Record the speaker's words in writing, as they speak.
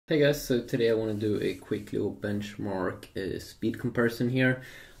Hey guys, so today I want to do a quick little benchmark speed comparison here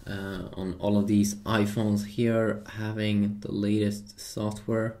on all of these iPhones here having the latest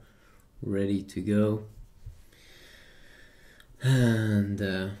software ready to go. And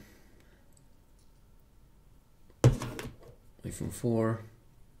iPhone 4,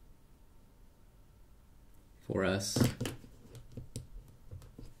 4S,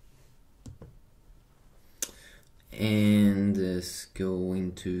 and let's go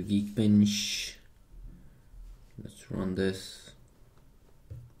into Geekbench. Let's run this.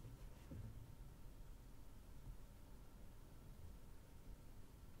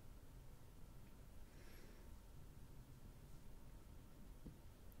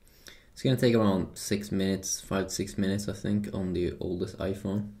 It's gonna take around 6 minutes, 5 to 6 minutes, I think, on the oldest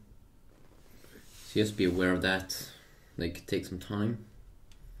iPhone. So just be aware of that. They could take some time.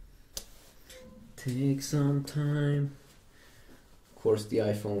 Take some time. Of course, the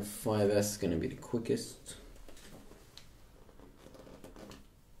iPhone 5S is gonna be the quickest.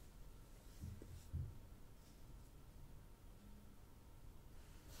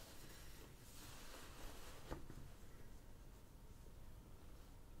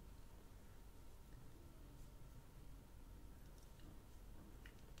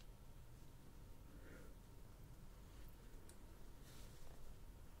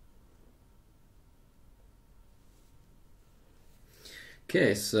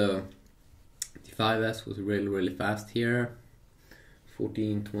 Okay, so the 5S was really fast here.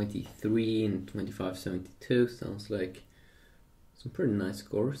 1423 and 2572 sounds like some pretty nice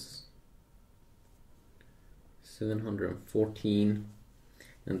scores. 714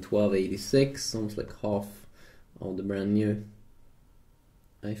 and 1286 sounds like half of the brand new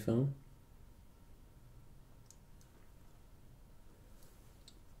iPhone.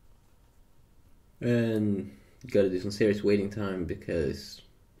 And you gotta do some serious waiting time because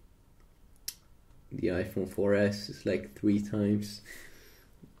the iPhone 4S is like 3 times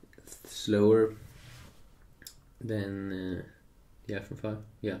slower than the iPhone 5.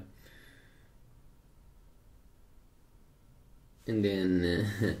 Yeah. And then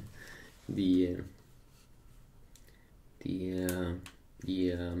the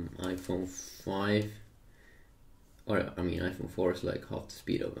iPhone 5, or I mean iPhone 4 is like half the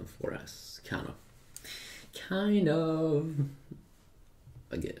speed of an 4S, kind of,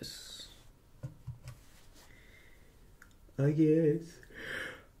 I guess.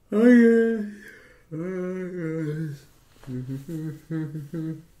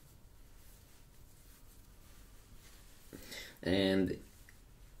 And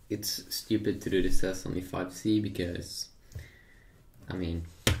it's stupid to do this test on the 5C because, I mean,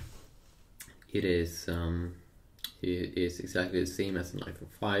 it is exactly the same as an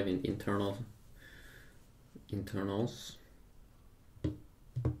iPhone 5 in internals.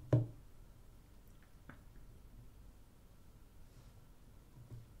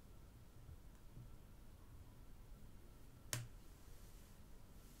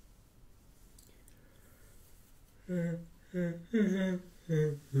 Then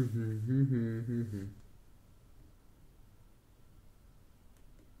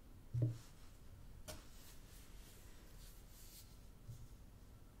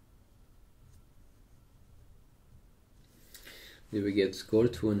we get score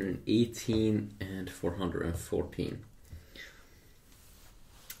 218 and 414.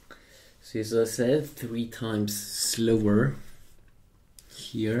 So as I said, 3 times slower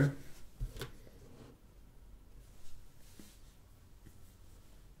here.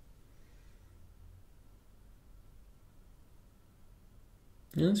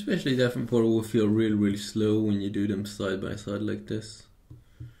 And especially the iPhone 4 will feel really slow when you do them side by side like this.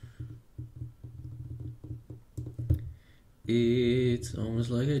 It's almost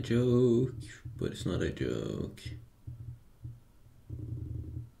like a joke, but it's not a joke.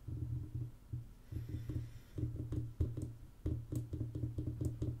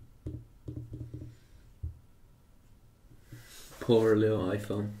 Poor little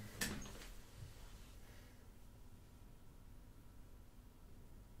iPhone.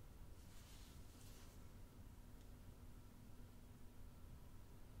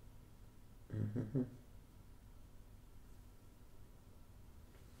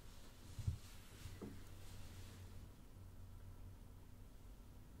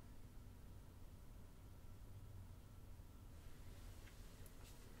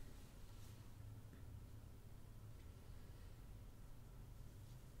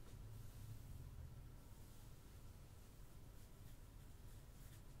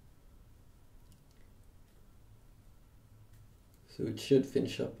 So it should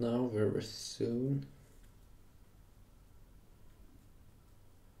finish up now very soon.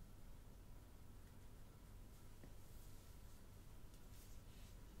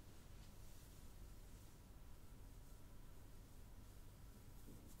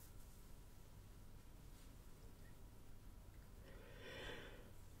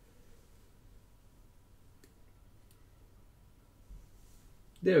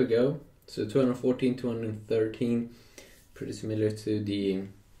 there we go. So 214, 213, pretty similar to the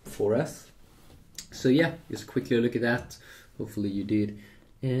 4S. So yeah, just quickly look at that. Hopefully you did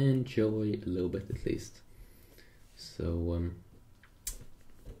enjoy a little bit at least. So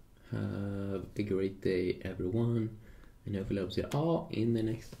have a great day everyone, and hopefully I'll see you all in the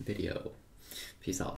next video. Peace out.